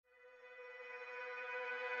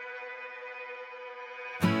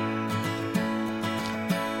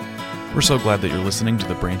We're so glad that you're listening to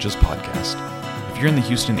the Branches podcast. If you're in the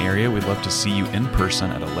Houston area, we'd love to see you in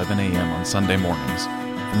person at 11 a.m. on Sunday mornings.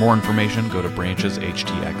 For more information, go to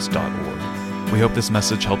brancheshtx.org. We hope this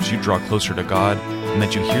message helps you draw closer to God and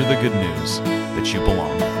that you hear the good news that you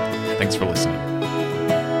belong. Thanks for listening.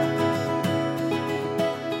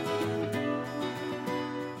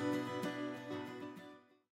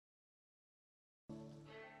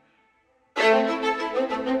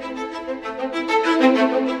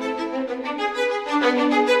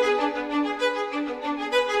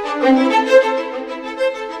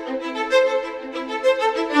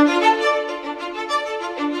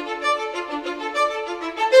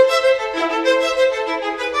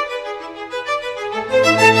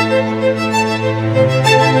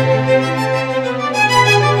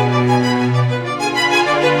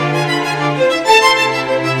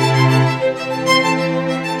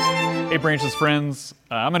 Branches friends,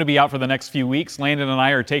 I'm going to be out for the next few weeks. Landon and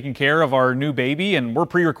I are taking care of our new baby, and we're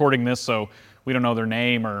pre-recording this, so we don't know their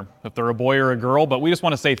name or if they're a boy or a girl, but we just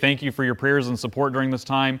want to say thank you for your prayers and support during this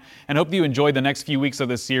time, and hope you enjoy the next few weeks of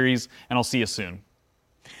this series, and I'll see you soon.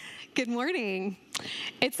 Good morning.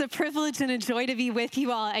 It's a privilege and a joy to be with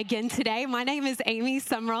you all again today. My name is Amy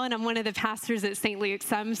Summerall, and I'm one of the pastors at St.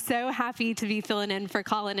 Luke's. I'm so happy to be filling in for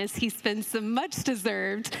Colin as he spends some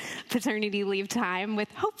much-deserved paternity leave time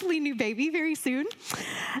with hopefully new baby very soon.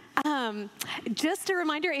 Just a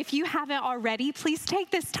reminder, if you haven't already, please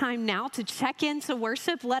take this time now to check into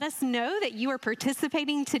worship. Let us know that you are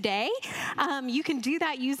participating today. You can do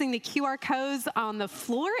that using the QR codes on the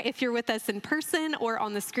floor if you're with us in person, or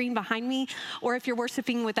on the screen behind me, or if you're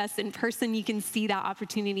worshiping with us in person, you can see that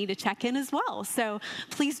opportunity to check in as well. So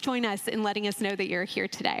please join us in letting us know that you're here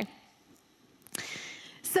today.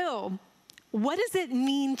 So, what does it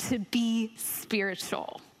mean to be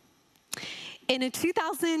spiritual? In a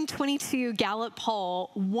 2022 Gallup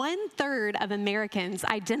poll, 1/3 of Americans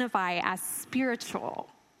identify as spiritual,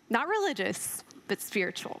 not religious, but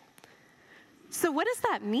spiritual. So what does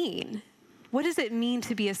that mean? What does it mean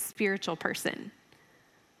to be a spiritual person?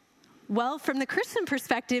 Well, from the Christian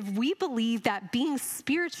perspective, we believe that being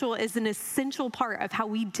spiritual is an essential part of how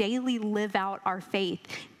we daily live out our faith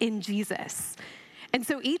in Jesus. And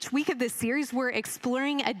so each week of this series, we're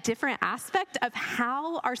exploring a different aspect of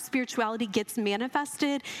how our spirituality gets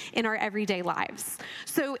manifested in our everyday lives.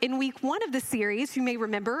 So in week 1 of the series, you may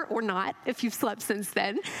remember, or not, if you've slept since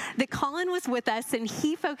then, that Colin was with us and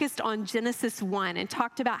he focused on Genesis 1 and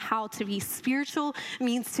talked about how to be spiritual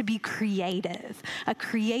means to be creative, a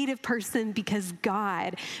creative person because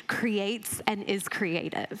God creates and is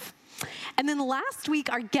creative. And then last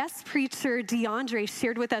week, our guest preacher, DeAndre,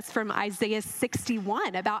 shared with us from Isaiah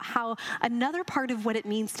 61 about how another part of what it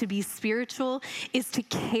means to be spiritual is to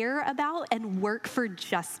care about and work for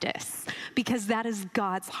justice, because that is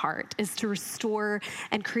God's heart, is to restore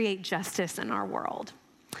and create justice in our world.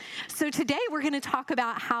 So today, we're going to talk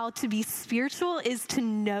about how to be spiritual is to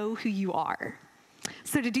know who you are.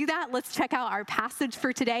 So to do that, let's check out our passage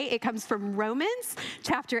for today. It comes from Romans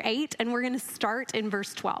chapter 8, and we're going to start in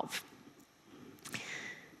verse 12.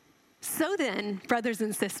 So then, brothers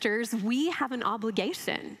and sisters, we have an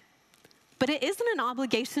obligation, but it isn't an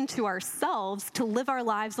obligation to ourselves to live our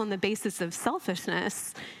lives on the basis of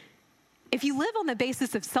selfishness. If you live on the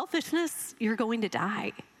basis of selfishness, you're going to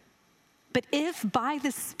die. But if by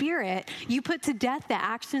the Spirit you put to death the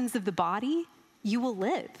actions of the body, you will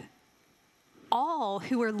live. All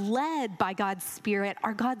who are led by God's Spirit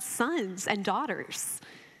are God's sons and daughters.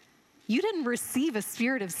 You didn't receive a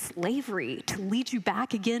spirit of slavery to lead you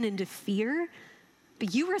back again into fear,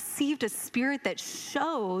 but you received a spirit that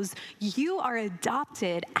shows you are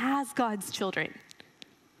adopted as God's children.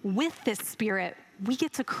 With this spirit, we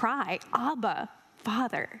get to cry, Abba,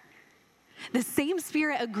 Father. The same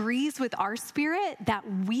Spirit agrees with our spirit that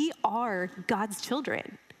we are God's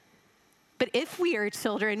children. But if we are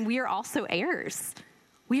children, we are also heirs.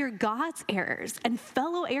 We are God's heirs and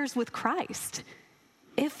fellow heirs with Christ,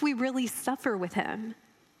 if we really suffer with him,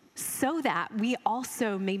 so that we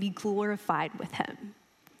also may be glorified with him.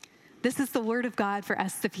 This is the word of God for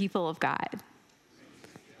us, the people of God.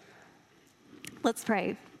 Let's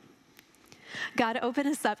pray. God, open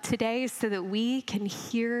us up today so that we can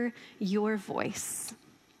hear your voice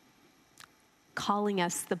calling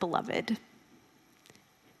us the beloved,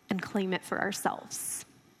 and claim it for ourselves.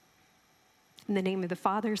 In the name of the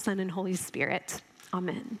Father, Son, and Holy Spirit,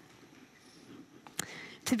 amen.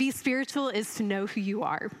 To be spiritual is to know who you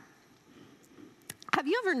are. Have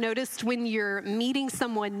you ever noticed when you're meeting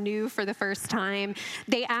someone new for the first time,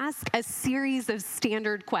 they ask a series of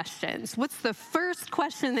standard questions? What's the first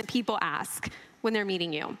question that people ask when they're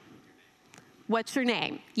meeting you? What's your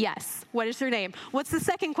name? Yes. What is your name? What's the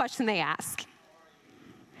second question they ask?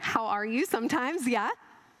 How are you? Sometimes, yeah.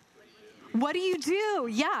 What do you do?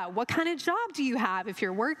 Yeah. What kind of job do you have? If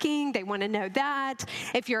you're working, they want to know that.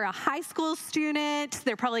 If you're a high school student,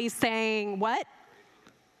 they're probably saying, what?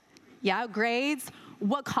 Yeah, grades.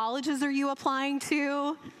 What colleges are you applying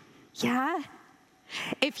to? Yeah.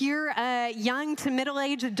 If you're a young to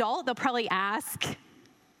middle-aged adult, they'll probably ask,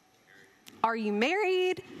 are you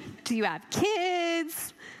married? Do you have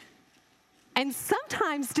kids? And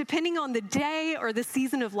sometimes, depending on the day or the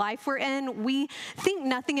season of life we're in, we think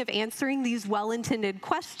nothing of answering these well-intended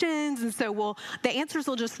questions, and so the answers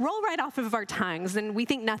will just roll right off of our tongues, and we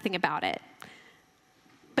think nothing about it.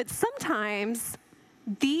 But sometimes,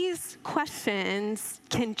 these questions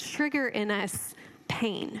can trigger in us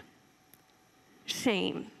pain,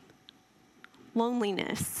 shame,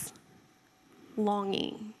 loneliness,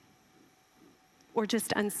 longing, or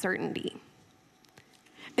just uncertainty.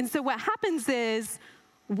 And so what happens is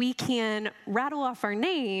we can rattle off our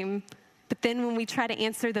name, but then when we try to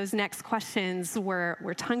answer those next questions, we're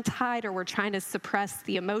tongue-tied or we're trying to suppress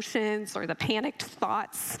the emotions or the panicked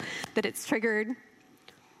thoughts that it's triggered.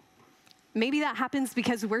 Maybe that happens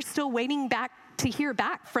because we're still waiting to hear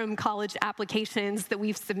back from college applications that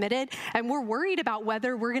we've submitted, and we're worried about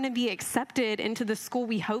whether we're going to be accepted into the school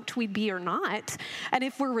we hoped we'd be or not. And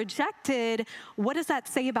if we're rejected, what does that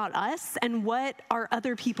say about us, and what are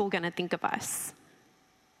other people going to think of us?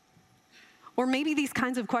 Or maybe these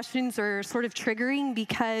kinds of questions are sort of triggering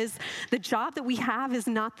because the job that we have is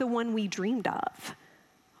not the one we dreamed of.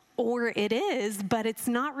 Or it is, but it's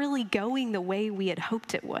not really going the way we had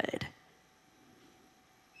hoped it would.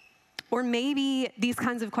 Or maybe these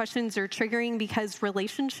kinds of questions are triggering because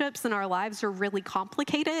relationships in our lives are really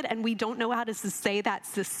complicated and we don't know how to say that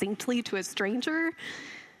succinctly to a stranger.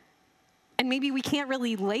 And maybe we can't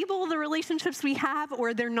really label the relationships we have,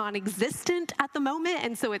 or they're non-existent at the moment,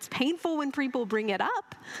 and so it's painful when people bring it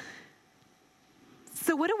up.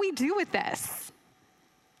 So what do we do with this?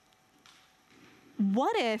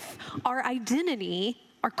 What if our identity,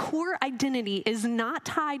 our core identity, is not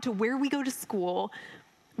tied to where we go to school,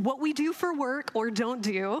 what we do for work or don't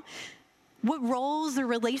do, what roles or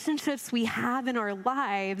relationships we have in our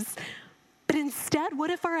lives, but instead, what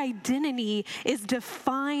if our identity is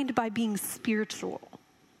defined by being spiritual?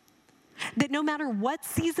 That no matter what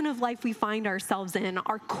season of life we find ourselves in,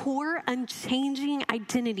 our core unchanging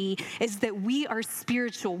identity is that we are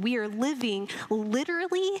spiritual. We are living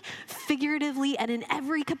literally, figuratively, and in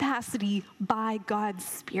every capacity by God's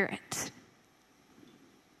Spirit.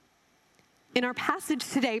 In our passage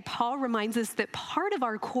today, Paul reminds us that part of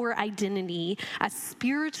our core identity as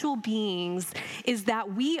spiritual beings is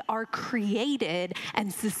that we are created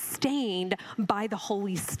and sustained by the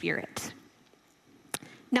Holy Spirit.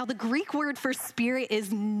 Now, the Greek word for spirit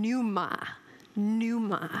is pneuma,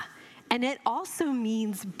 and it also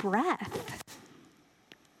means breath.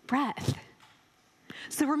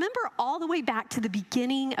 So remember all the way back to the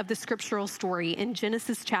beginning of the scriptural story in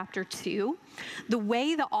Genesis chapter 2, the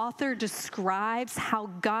way the author describes how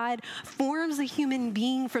God forms a human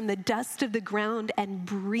being from the dust of the ground and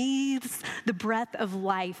breathes the breath of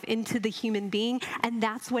life into the human being, and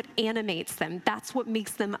that's what animates them. That's what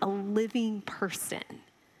makes them a living person.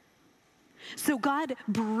 So God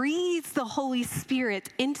breathes the Holy Spirit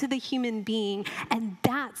into the human being, and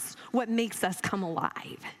that's what makes us come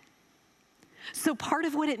alive. So part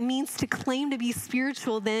of what it means to claim to be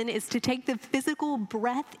spiritual then is to take the physical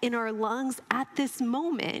breath in our lungs at this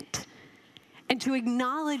moment and to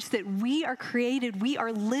acknowledge that we are created, we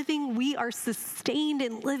are living, we are sustained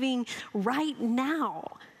and living right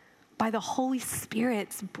now by the Holy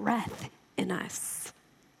Spirit's breath in us.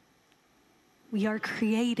 We are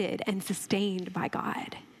created and sustained by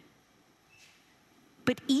God.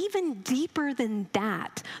 But even deeper than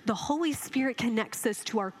that, the Holy Spirit connects us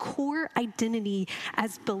to our core identity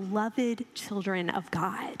as beloved children of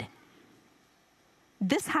God.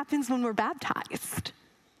 This happens when we're baptized.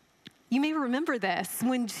 You may remember this,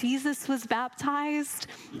 when Jesus was baptized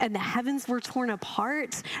and the heavens were torn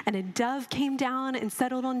apart and a dove came down and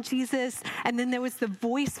settled on Jesus, and then there was the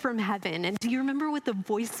voice from heaven. And do you remember what the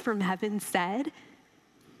voice from heaven said?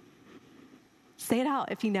 Say it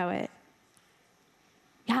out if you know it.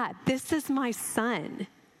 Yeah, this is my son,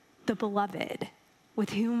 the beloved,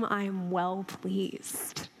 with whom I am well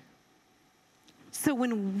pleased. So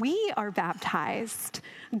when we are baptized,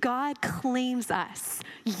 God claims us.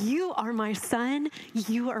 You are my son,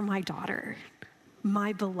 you are my daughter,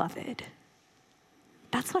 my beloved.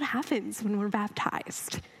 That's what happens when we're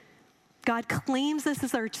baptized. God claims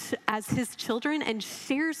us as his children and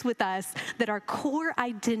shares with us that our core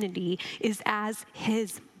identity is as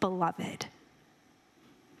his beloved.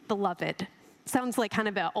 Beloved. Sounds like kind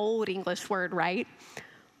of an old English word, right?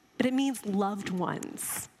 But it means loved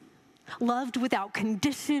ones. Loved without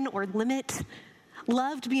condition or limit.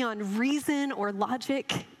 Loved beyond reason or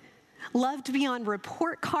logic. Loved beyond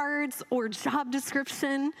report cards or job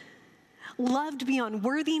description. Loved beyond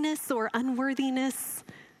worthiness or unworthiness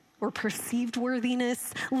or perceived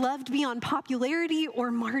worthiness. Loved beyond popularity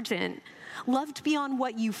or margin. Loved beyond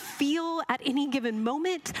what you feel at any given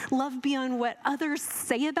moment. Loved beyond what others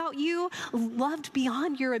say about you. Loved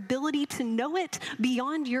beyond your ability to know it,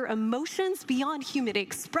 beyond your emotions, beyond human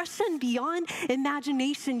expression, beyond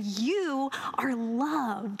imagination. You are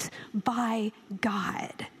loved by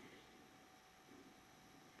God.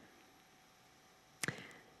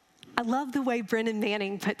 I love the way Brennan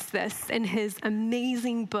Manning puts this in his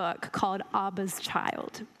amazing book called Abba's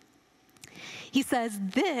Child. He says,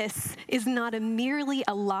 this is not merely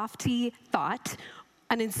a lofty thought,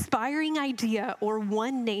 an inspiring idea, or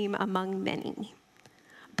one name among many.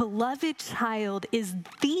 Beloved child is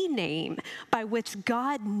the name by which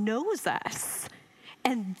God knows us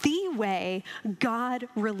and the way God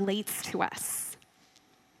relates to us.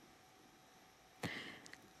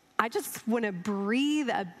 I just want to breathe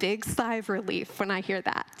a big sigh of relief when I hear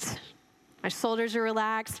that. My shoulders are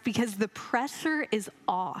relaxed because the pressure is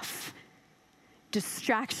off.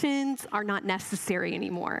 Distractions are not necessary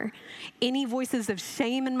anymore. Any voices of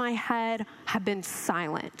shame in my head have been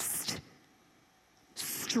silenced.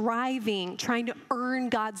 Striving, trying to earn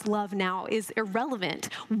God's love now is irrelevant.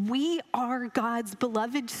 We are God's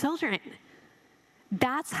beloved children.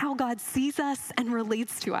 That's how God sees us and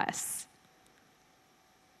relates to us.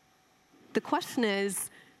 The question is,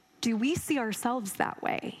 do we see ourselves that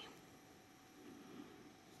way?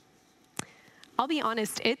 I'll be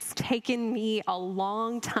honest, it's taken me a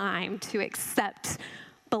long time to accept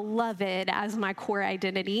beloved as my core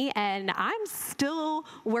identity, and I'm still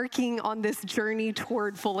working on this journey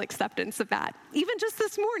toward full acceptance of that. Even just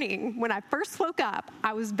this morning, when I first woke up,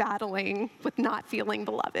 I was battling with not feeling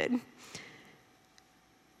beloved.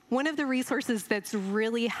 One of the resources that's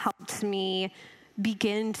really helped me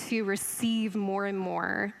begin to receive more and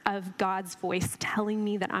more of God's voice telling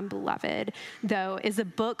me that I'm beloved, though, is a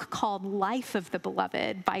book called Life of the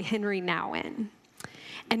Beloved by Henry Nouwen.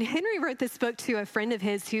 And Henry wrote this book to a friend of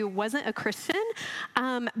his who wasn't a Christian,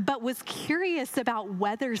 but was curious about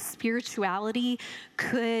whether spirituality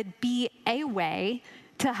could be a way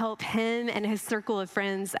to help him and his circle of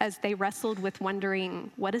friends as they wrestled with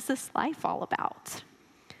wondering, what is this life all about?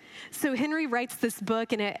 So Henry writes this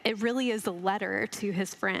book, and it really is a letter to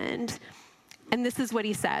his friend. And this is what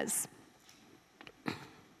he says.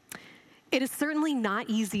 It is certainly not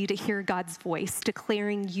easy to hear God's voice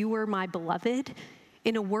declaring, "You are my beloved,"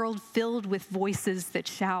 in a world filled with voices that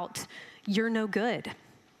shout, "You're no good,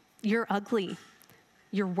 you're ugly,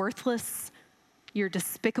 you're worthless, you're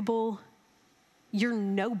despicable, you're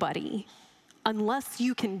nobody," unless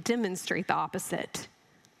you can demonstrate the opposite.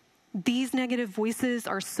 These negative voices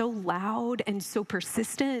are so loud and so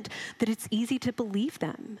persistent that it's easy to believe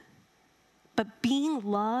them. But being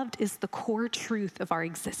loved is the core truth of our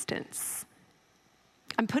existence.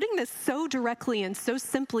 I'm putting this so directly and so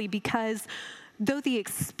simply because though the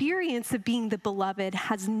experience of being the beloved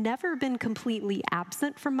has never been completely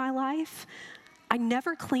absent from my life, I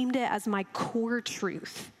never claimed it as my core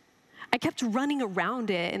truth. I kept running around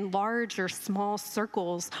it in large or small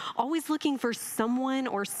circles, always looking for someone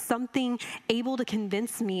or something able to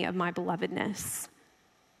convince me of my belovedness.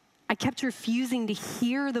 I kept refusing to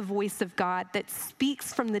hear the voice of God that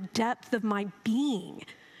speaks from the depth of my being.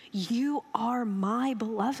 You are my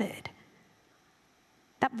beloved.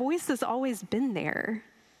 That voice has always been there.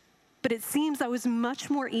 But it seems I was much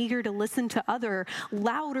more eager to listen to other,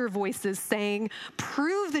 louder voices saying,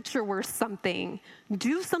 prove that you're worth something,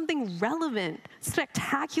 do something relevant,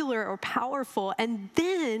 spectacular, or powerful, and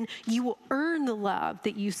then you will earn the love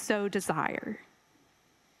that you so desire.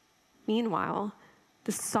 Meanwhile,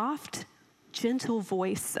 the soft, gentle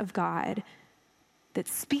voice of God that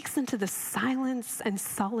speaks into the silence and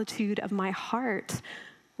solitude of my heart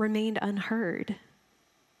remained unheard,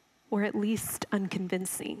 or at least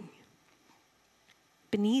unconvincing.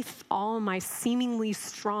 Beneath all my seemingly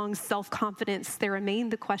strong self-confidence, there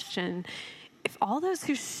remained the question, if all those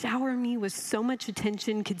who shower me with so much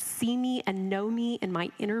attention could see me and know me in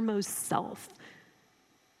my innermost self,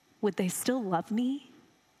 would they still love me?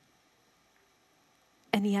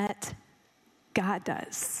 And yet, God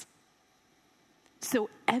does. So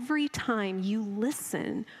every time you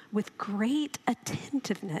listen with great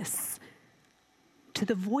attentiveness to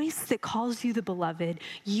the voice that calls you the beloved,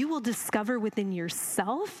 you will discover within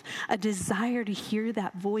yourself a desire to hear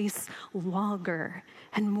that voice longer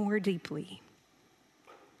and more deeply.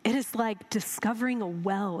 It is like discovering a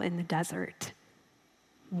well in the desert.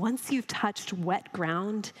 Once you've touched wet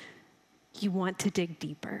ground, you want to dig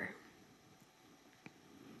deeper.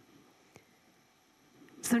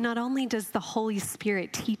 So not only does the Holy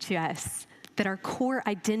Spirit teach us that our core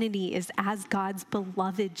identity is as God's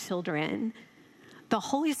beloved children, the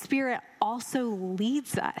Holy Spirit also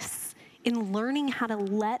leads us in learning how to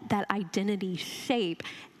let that identity shape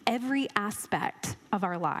every aspect of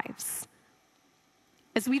our lives.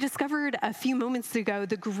 As we discovered a few moments ago,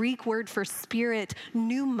 the Greek word for spirit,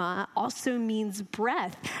 pneuma, also means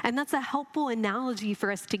breath. And that's a helpful analogy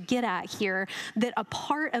for us to get at here, that a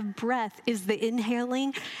part of breath is the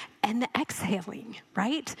inhaling and the exhaling,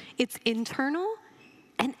 right? It's internal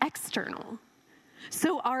and external.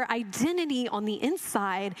 So our identity on the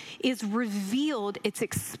inside is revealed, it's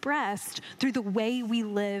expressed through the way we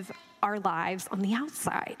live our lives on the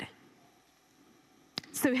outside.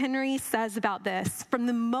 So Henry says about this, from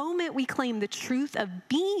the moment we claim the truth of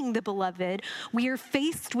being the beloved, we are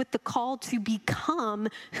faced with the call to become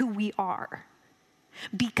who we are.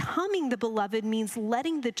 Becoming the beloved means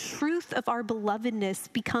letting the truth of our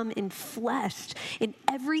belovedness become enfleshed in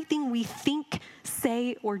everything we think,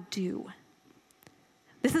 say, or do.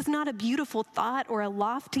 This is not a beautiful thought or a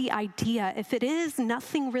lofty idea. If it is,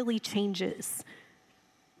 nothing really changes.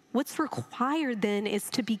 What's required then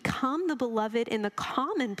is to become the beloved in the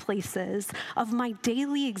commonplaces of my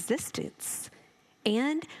daily existence,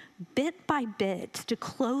 and bit by bit to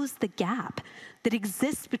close the gap that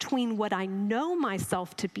exists between what I know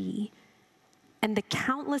myself to be and the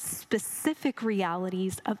countless specific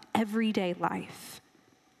realities of everyday life.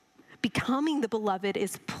 Becoming the beloved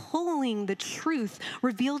is pulling the truth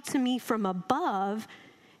revealed to me from above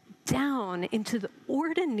down into the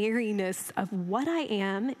ordinariness of what I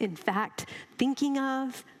am, in fact, thinking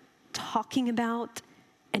of, talking about,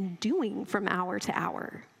 and doing from hour to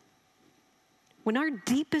hour. When our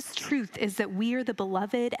deepest truth is that we are the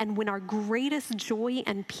beloved, and when our greatest joy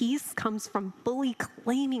and peace comes from fully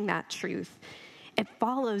claiming that truth, it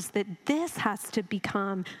follows that this has to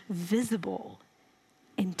become visible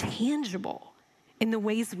and tangible in the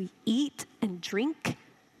ways we eat and drink,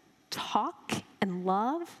 talk and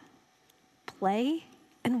love, play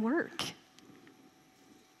and work.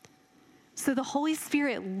 So the Holy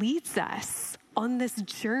Spirit leads us on this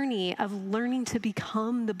journey of learning to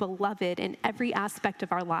become the beloved in every aspect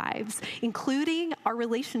of our lives, including our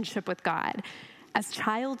relationship with God as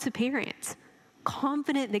child to parent,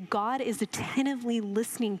 confident that God is attentively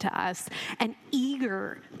listening to us and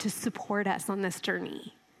eager to support us on this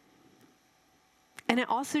journey. And it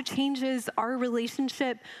also changes our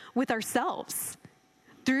relationship with ourselves.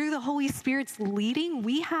 Through the Holy Spirit's leading,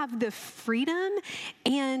 we have the freedom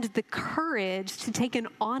and the courage to take an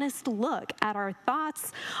honest look at our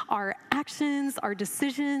thoughts, our actions, our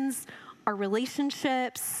decisions, our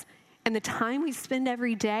relationships, and the time we spend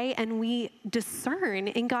every day, and we discern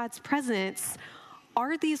in God's presence,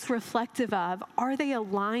 are these reflective of, are they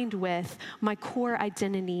aligned with my core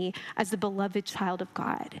identity as a beloved child of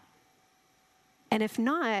God? And if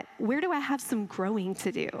not, where do I have some growing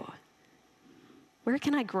to do? Where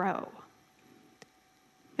can I grow?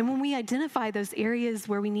 And when we identify those areas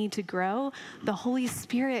where we need to grow, the Holy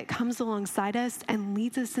Spirit comes alongside us and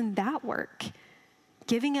leads us in that work,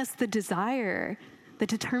 giving us the desire, the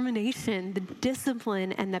determination, the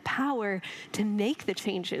discipline, and the power to make the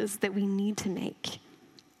changes that we need to make.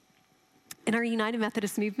 In our United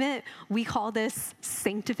Methodist movement, we call this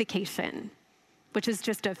sanctification, which is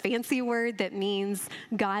just a fancy word that means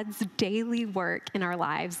God's daily work in our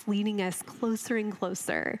lives, leading us closer and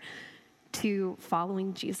closer to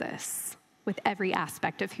following Jesus with every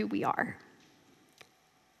aspect of who we are.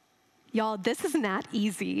 Y'all, this is not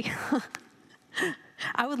easy.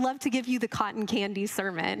 I would love to give you the cotton candy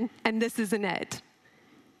sermon, and this isn't it.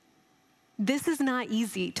 This is not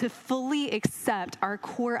easy to fully accept our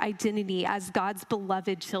core identity as God's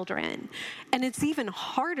beloved children. And it's even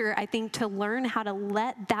harder, I think, to learn how to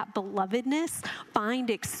let that belovedness find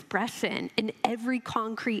expression in every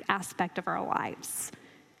concrete aspect of our lives.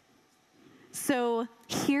 So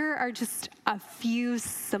here are just a few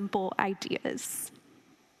simple ideas.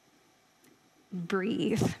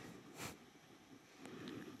 Breathe.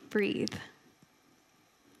 Breathe.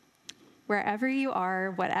 Wherever you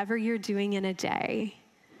are, whatever you're doing in a day,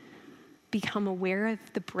 become aware of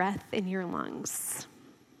the breath in your lungs,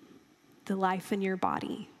 the life in your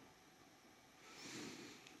body.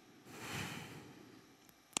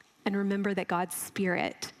 And remember that God's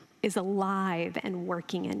Spirit is alive and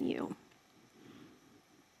working in you.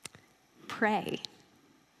 Pray.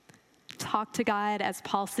 Talk to God, as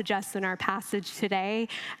Paul suggests in our passage today,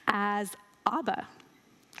 as Abba,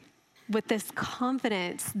 with this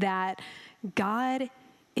confidence that God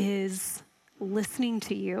is listening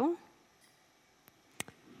to you,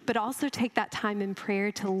 but also take that time in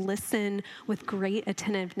prayer to listen with great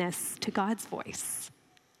attentiveness to God's voice.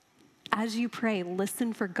 As you pray,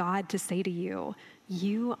 listen for God to say to you,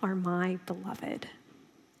 "You are my beloved."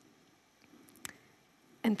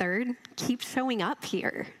 And third, keep showing up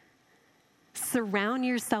here. Surround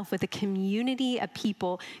yourself with a community of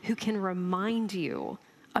people who can remind you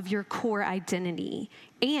of your core identity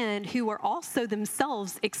and who are also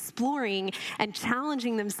themselves exploring and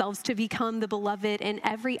challenging themselves to become the beloved in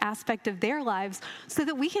every aspect of their lives so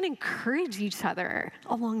that we can encourage each other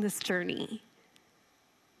along this journey.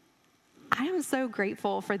 I am so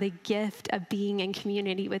grateful for the gift of being in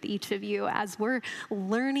community with each of you as we're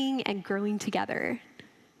learning and growing together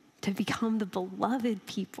to become the beloved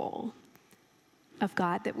people of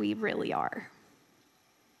God that we really are.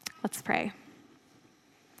 Let's pray.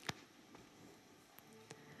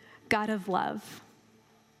 God of love,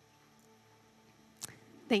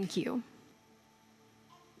 thank you.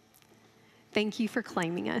 Thank you for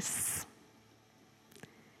claiming us.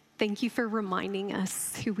 Thank you for reminding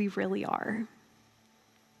us who we really are.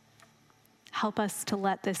 Help us to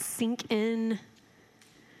let this sink in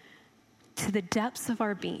to the depths of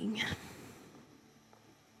our being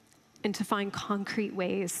and to find concrete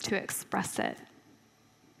ways to express it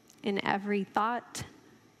in every thought,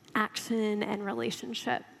 action, and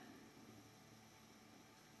relationship.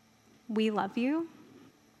 We love you.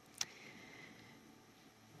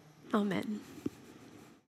 Amen.